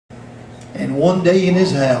and one day in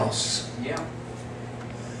His house,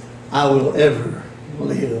 I will ever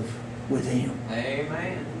live with Him.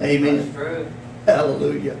 Amen. Amen. That's true.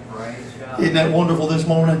 Hallelujah. Praise God. Isn't that wonderful this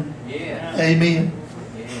morning? Yeah. Amen.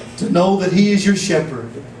 Yeah. To know that He is your shepherd.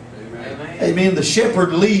 Amen. Amen. The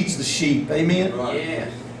shepherd leads the sheep. Amen.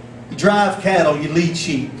 Yes. You drive cattle, you lead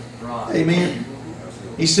sheep. Right. Amen.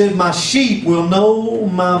 He said, my sheep will know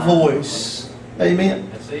my voice. Amen.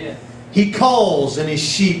 That's it. He calls and His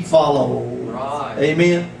sheep follow. Right.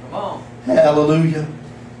 Amen. Come on. Hallelujah.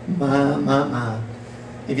 My.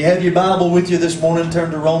 If you have your Bible with you this morning,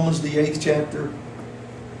 turn to Romans, the 8th chapter,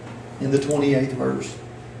 in the 28th verse.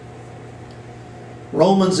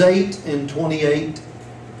 Romans 8 and 28.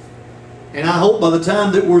 And I hope by the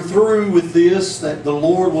time that we're through with this, that the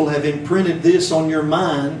Lord will have imprinted this on your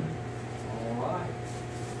mind, All right.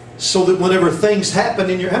 so that whenever things happen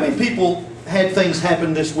in your... How many people had things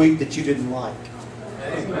happen this week that you didn't like?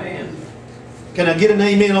 Amen. Can I get an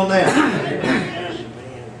amen on that?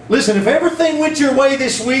 Listen, if everything went your way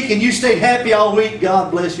this week and you stayed happy all week,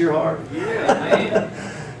 God bless your heart. Amen.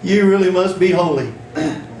 You really must be holy.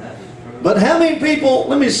 But how many people,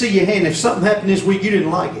 let me see your hand, if something happened this week you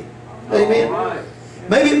didn't like it? Amen. All right.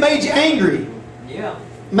 Maybe it made you angry. Yeah.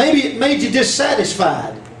 Maybe it made you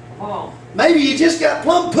dissatisfied. Come on. Maybe you just got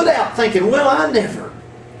plumb put out thinking, well, I never.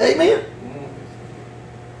 Amen.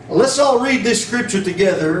 Well, let's all read this scripture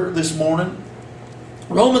together this morning.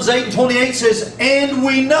 Romans 8 and 28 says, and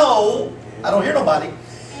we know, I don't hear nobody,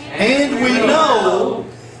 and we know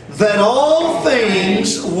that all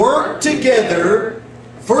things work together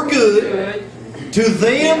for good to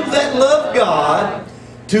them that love God,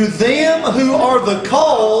 to them who are the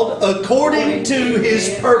called according to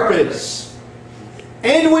His purpose.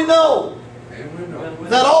 And we know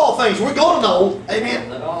that all things, we're going to know, amen.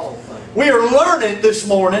 That all things. We are learning this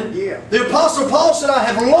morning. The Apostle Paul said, I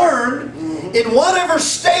have learned in whatever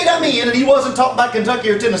state I'm in, and he wasn't talking about Kentucky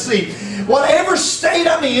or Tennessee, whatever state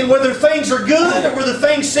I'm in, whether things are good or whether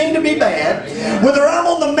things seem to be bad, whether I'm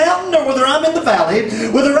on the mountain or whether I'm in the valley,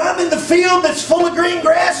 whether I'm in the field that's full of green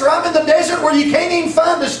grass or I'm in the desert where you can't even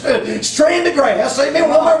find a strand of grass, amen,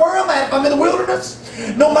 no matter where I'm at, if I'm in the wilderness,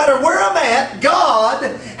 no matter where I'm at, God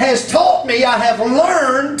has taught me, I have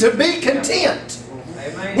learned to be content.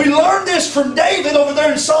 Amen. We learned this from David over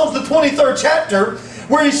there in Psalms the 23rd chapter,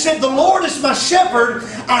 where he said, the Lord is my shepherd,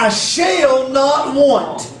 I shall not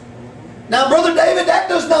want. Now, Brother David, that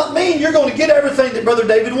does not mean you're going to get everything that Brother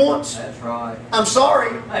David wants. That's right. I'm sorry.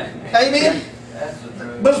 Amen. That's the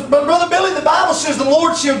truth. But Brother Billy, the Bible says the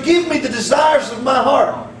Lord shall give me the desires of my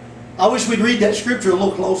heart. I wish we'd read that scripture a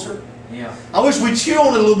little closer. Yeah. I wish we'd chew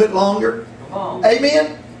on it a little bit longer. Come on.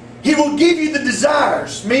 Amen. He will give you the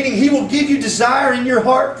desires, meaning He will give you desire in your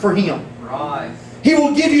heart for Him. Right. He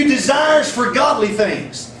will give you desires for godly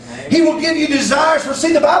things. He will give you desires for...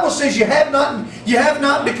 See, the Bible says you have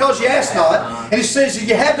not because you ask not. And it says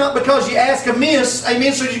you have not because you ask amiss.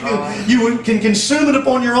 Amen. So you can consume it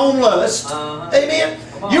upon your own lust. Amen.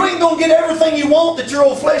 You ain't going to get everything you want that your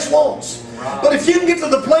old flesh wants. But if you can get to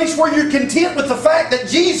the place where you're content with the fact that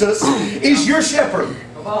Jesus is your shepherd.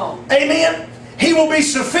 Amen. He will be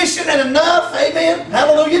sufficient and enough. Amen.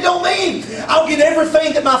 Hallelujah. Don't mean I'll get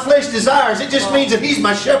everything that my flesh desires. It just means that He's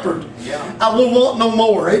my shepherd. I will want no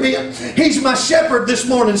more. Amen. He's my shepherd this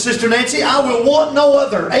morning, Sister Nancy. I will want no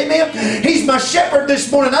other. Amen. He's my shepherd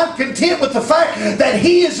this morning. I'm content with the fact that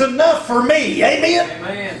He is enough for me. Amen.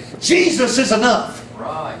 Amen. Jesus is enough.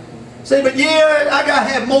 Right. Say, but yeah, I got to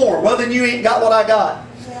have more. Well, then you ain't got what I got.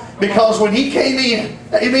 Because when He came in,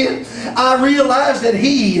 amen, I realized that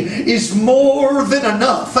He is more than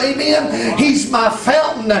enough. Amen. He's my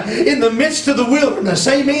fountain in the midst of the wilderness.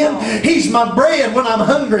 Amen. He's my bread when I'm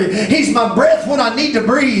hungry. He's my breath when I need to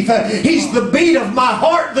breathe. He's the beat of my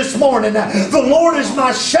heart this morning. The Lord is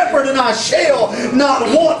my shepherd and I shall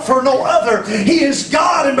not want for no other. He is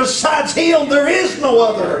God and besides Him there is no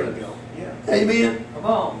other. Amen. Come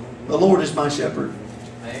on. The Lord is my shepherd.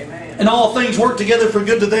 Amen. And all things work together for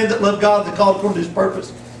good to them that love God, that called according to His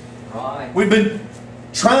purpose. Right. We've been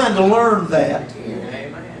trying to learn that.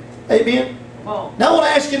 Amen. Amen. Come on. Now I want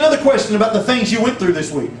to ask you another question about the things you went through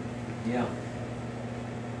this week. Yeah.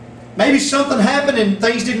 Maybe something happened and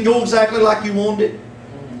things didn't go exactly like you wanted it.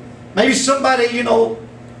 Maybe somebody,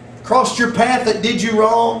 crossed your path that did you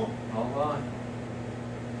wrong. All right.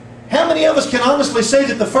 How many of us can honestly say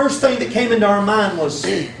that the first thing that came into our mind was,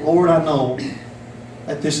 Lord, I know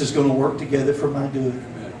that this is going to work together for my good.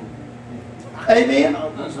 Amen.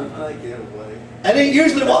 That ain't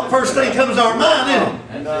usually what first thing comes to our mind,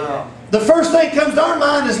 is it? The first thing that comes to our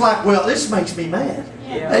mind is like, well, this makes me mad.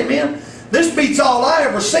 Yeah. Amen. This beats all I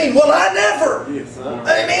ever seen. Well, I never. Yes, sir.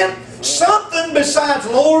 Amen. Something besides,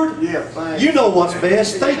 Lord, Yeah, thank you know what's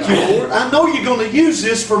best. Thank you, Lord. I know you're going to use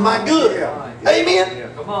this for my good. Yeah.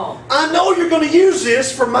 Amen. Come on. I know you're going to use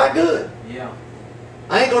this for my good. Yeah.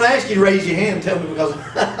 I ain't going to ask you to raise your hand and tell me, because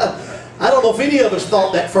I don't know if any of us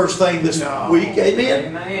thought that first thing this week. Amen.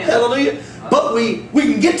 Amen. Hallelujah. But we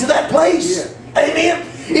can get to that place. Amen.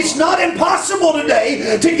 It's not impossible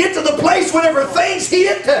today to get to the place whenever things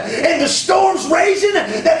hit and the storm's raging,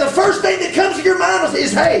 that the first thing that comes to your mind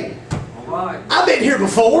is, hey, Right. I've been here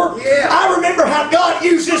before. Yeah. I remember how God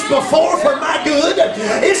used this before for my good.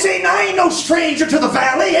 I ain't no stranger to the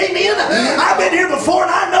valley. Amen. I've been here before,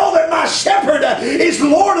 and I know that my shepherd is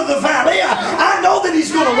Lord of the valley. I know that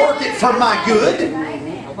He's going to work it for my good.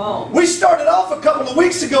 Come on. We started off a couple of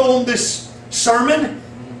weeks ago on this sermon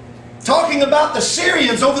talking about the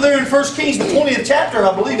Syrians over there in 1 Kings, the 20th chapter,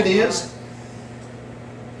 I believe it is.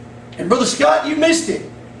 And Brother Scott, you missed it.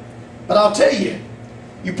 But I'll tell you,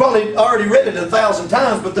 you probably already read it 1,000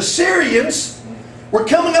 times, but the Syrians were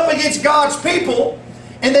coming up against God's people,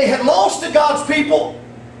 and they had lost to God's people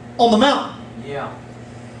on the mountain. Yeah.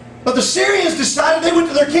 But the Syrians decided, they went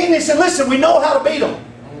to their king and they said, listen, we know how to beat them.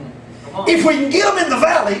 Come on. If we can get them in the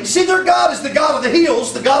valley, see, their God is the God of the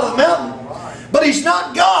hills, the God of the mountain, but He's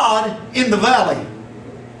not God in the valley.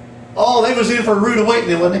 Oh, they was in for a rude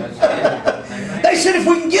awakening, wasn't they? They said, if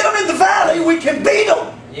we can get them in the valley, we can beat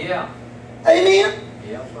them. Yeah. Amen.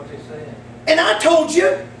 Yeah, that's what they said. And I told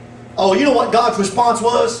you, oh, you know what God's response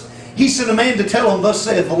was? He sent a man to tell them, thus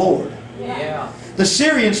saith the Lord. Yeah. The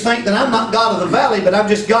Syrians think that I'm not God of the valley, but I'm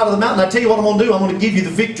just God of the mountain. I tell you what I'm going to do. I'm going to give you the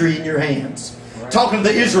victory in your hands. Right. Talking to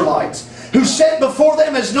the Israelites, who sat before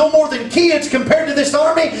them as no more than kids compared to this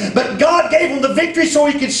army, but God gave them the victory so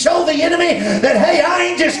He could show the enemy that, hey, I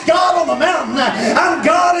ain't just God on the mountain. I'm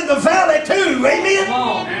God in the valley too. Amen? Come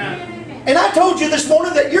on. And I told you this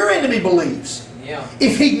morning that your enemy believes. Yeah.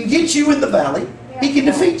 If he can get you in the valley, he can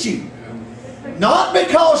defeat you. Not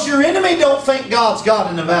because your enemy don't think God's God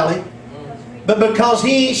in the valley, but because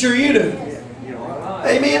he ain't sure you do.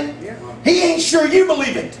 Right. Amen? He ain't sure you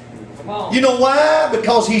believe it. Come on. You know why?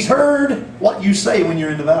 Because he's heard what you say when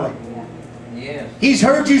you're in the valley. Yes. He's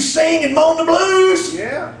heard you sing and moan the blues.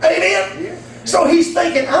 Yeah. Amen? Yeah. So he's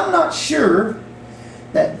thinking, I'm not sure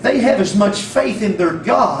that they have as much faith in their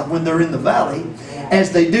God when they're in the valley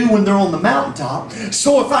as they do when they're on the mountaintop.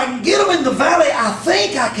 So if I can get them in the valley, I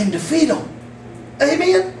think I can defeat them.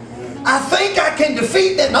 Amen? I think I can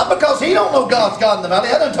defeat them. Not because he don't know God's God in the valley.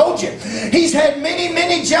 I done told you. He's had many,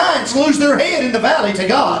 many giants lose their head in the valley to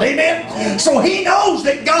God. Amen? So he knows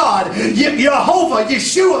that God, Jehovah,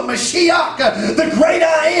 Yeshua, Mashiach, the great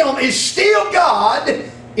I am, is still God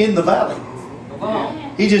in the valley. Come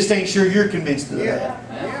on. He just ain't sure you're convinced of that.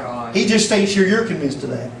 That's right. He just ain't sure you're convinced of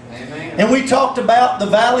that. Amen. And we talked about the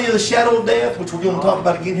valley of the shadow of death, which we're going to talk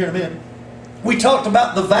about again here in a minute. We talked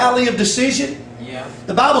about the valley of decision. Yeah.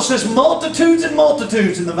 The Bible says multitudes and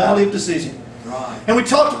multitudes in the valley of decision. Right. And we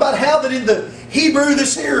talked about how that in the Hebrew,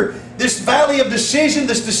 this valley of decision,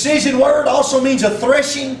 this decision word also means a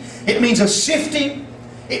threshing. It means a sifting.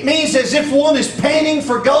 It means as if one is panning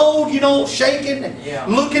for gold, shaking and Yeah.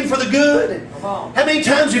 looking for the good. Come on. How many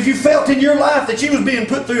times have you felt in your life that you was being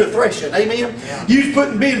put through a threshing? Amen? Yeah. You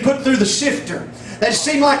was being put through the sifter. That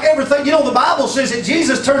seemed like everything. The Bible says that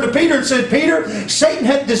Jesus turned to Peter and said, Peter, Satan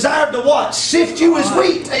hath desired to what? Sift you as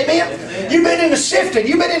wheat. Amen? You've been in the sifting.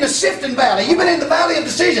 You've been in the sifting valley. You've been in the valley of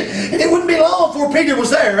decision. And it wouldn't be long before Peter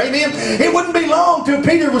was there. Amen? It wouldn't be long till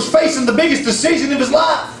Peter was facing the biggest decision of his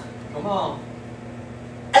life. Come on.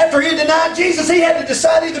 After he had denied Jesus, he had to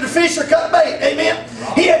decide either to fish or cut bait. Amen?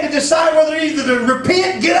 He had to decide whether either to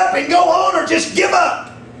repent, get up and go on, or just give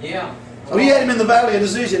up. Yeah. So he had him in the valley of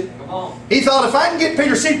decision. Come on. He thought, if I can get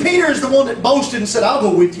Peter. See, Peter is the one that boasted and said, I'll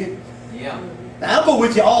go with you. Yeah. Now, I'll go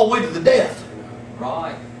with you all the way to the death.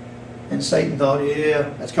 Right. And Satan thought,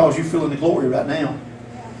 yeah, that's because you're feeling the glory right now.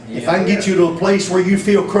 Yeah. If I can get you to a place where you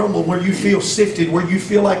feel crumbled, where you feel sifted, where you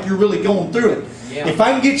feel like you're really going through it. Yeah. If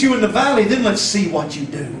I can get you in the valley, then let's see what you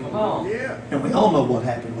do. Come on. Yeah. And we all know what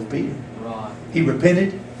happened with Peter. Right. He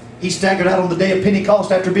repented. He staggered out on the day of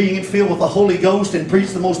Pentecost after being filled with the Holy Ghost and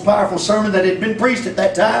preached the most powerful sermon that had been preached at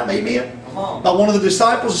that time. Amen. Come on. By one of the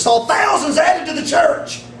disciples, and saw thousands added to the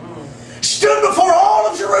church. Stood before all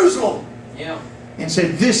of Jerusalem. Yeah. And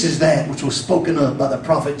said, this is that which was spoken of by the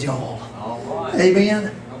prophet Joel. All right.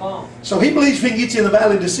 Amen. Come on. So he believes if he can get you in the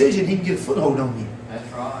valley of decision, he can get a foothold on you. That's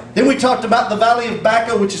right. Then we talked about the valley of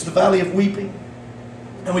Baca, which is the valley of weeping.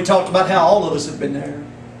 And we talked about how all of us have been there.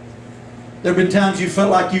 There have been times you felt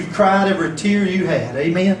like you've cried every tear you had.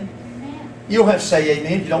 Amen? You don't have to say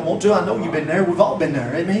amen if you don't want to. I know you've been there. We've all been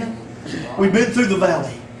there. Amen? We've been through the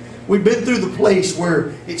valley. We've been through the place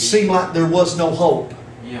where it seemed like there was no hope.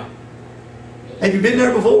 Yeah. Have you been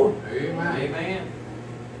there before? Amen.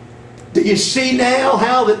 Do you see now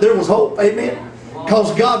how that there was hope? Amen.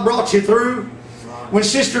 Because God brought you through. When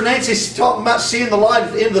Sister Nancy's talking about seeing the light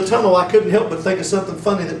at the end of the tunnel, I couldn't help but think of something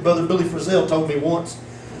funny that Brother Billy Frizzell told me once.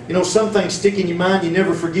 You know, some things stick in your mind you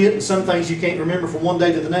never forget, and some things you can't remember from one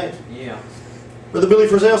day to the next. Yeah. Brother Billy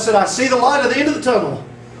Frizzell said, I see the light at the end of the tunnel.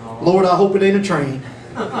 Oh. Lord, I hope it ain't a train.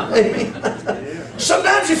 Amen.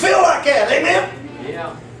 Sometimes you feel like that. Amen.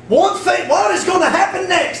 Yeah. One thing, what is going to happen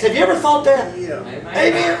next? Have you ever thought that? Yeah. Amen.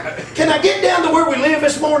 Amen. Can I get down to where we live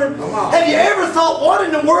this morning? Have you ever thought what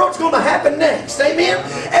in the world's going to happen next? Amen.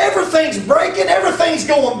 Everything's breaking. Everything's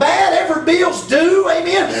going bad. Every bill's due.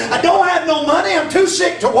 Amen. I don't have no money. I'm too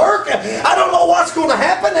sick to work. I don't know what's going to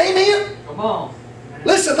happen. Amen. Come on.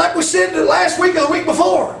 Listen, like we said last week or the week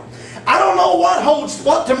before, I don't know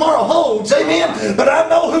what tomorrow holds, amen, but I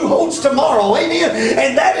know who holds tomorrow, amen,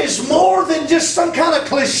 and that is more than just some kind of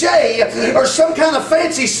cliche or some kind of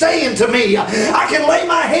fancy saying to me. I can lay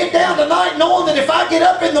my head down tonight knowing that if I get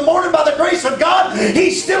up in the morning by the grace of God,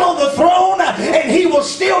 He's still on the throne and He will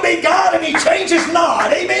still be God and He changes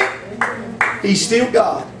not, amen. He's still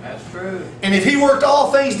God. True. And if He worked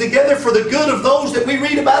all things together for the good of those that we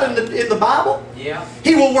read about in the Bible, yeah,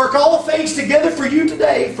 He will work all things together for you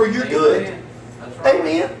today, for your good. That's right.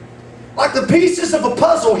 Amen. Like the pieces of a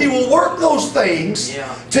puzzle, He will work those things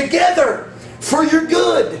together for your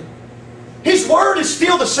good. His Word is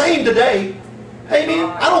still the same today. Amen.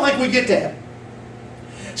 I don't think we get that.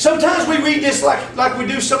 Sometimes we read this like we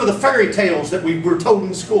do some of the fairy tales that we were told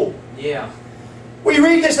in school. Yeah. We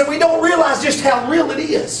read this and we don't realize just how real it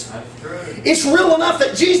is. That's true. It's real enough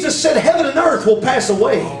that Jesus said heaven and earth will pass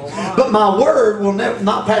away, but my word will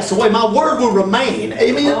not pass away. My word will remain.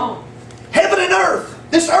 Amen. Heaven and earth,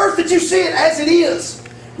 this earth that you see it as it is,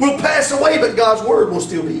 will pass away, but God's word will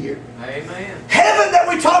still be here. Amen. Heaven that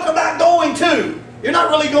we talk about going to, you're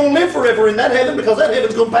not really going to live forever in that heaven because that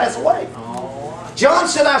heaven's going to pass away. John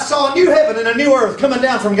said, I saw a new heaven and a new earth coming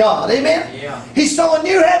down from God. Amen? Yeah. He saw a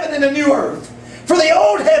new heaven and a new earth. For the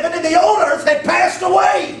old heaven and the old earth had passed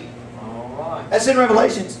away. All right. That's in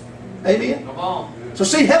Revelations. Amen? Come on. So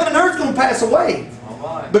see, heaven and earth is going to pass away. All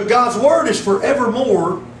right. But God's word is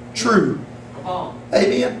forevermore true. Come on.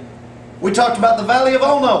 Amen? We talked about the valley of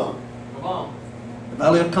Ono. Come on. The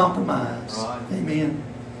valley of compromise. Right. Amen.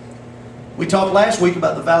 We talked last week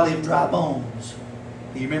about the valley of dry bones.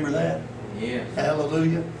 Do you remember that? Yes.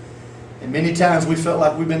 Hallelujah. And many times we felt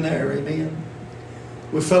like we've been there. Amen.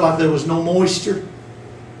 We felt like there was no moisture.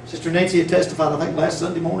 Sister Nancy had testified, I think, last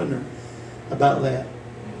Sunday morning about that.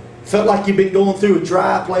 Felt like you've been going through a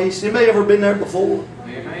dry place. Anybody ever been there before?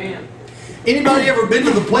 Amen. Anybody ever been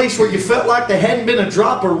to the place where you felt like there hadn't been a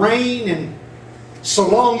drop of rain in so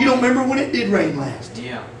long you don't remember when it did rain last?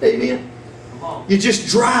 Yeah. Amen. Come on. You're just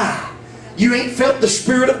dry. You ain't felt the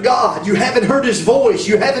Spirit of God. You haven't heard His voice.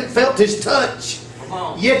 You haven't felt His touch.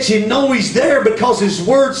 Yet you know He's there because His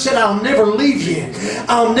Word said, I'll never leave you.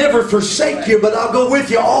 I'll never forsake you, but I'll go with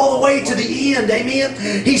you all the way to the end.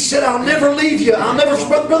 Amen. He said, I'll never leave you. I'll never...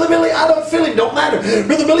 Brother Billy, I don't feel Him. Don't matter.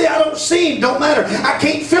 Brother Billy, I don't see Him. Don't matter. I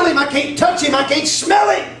can't feel Him. I can't touch Him. I can't smell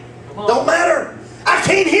Him. Don't matter. I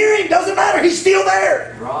can't hear Him. Doesn't matter. He's still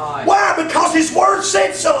there. Right. Why? Because His Word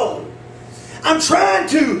said so. I'm trying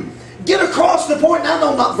to get across the point. I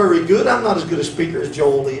know I'm not very good. I'm not as good a speaker as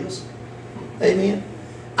Joel is. Amen.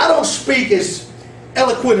 I don't speak as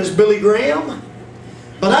eloquent as Billy Graham,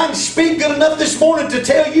 but I can speak good enough this morning to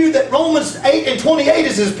tell you that Romans 8 and 28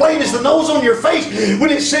 is as plain as the nose on your face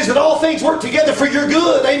when it says that all things work together for your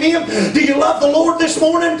good. Amen. Do you love the Lord this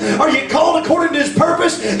morning? Are you called according to His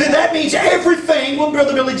purpose? Then that means everything. Well,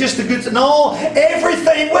 Brother Billy, just the good. No,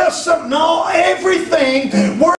 everything. Well, no, everything works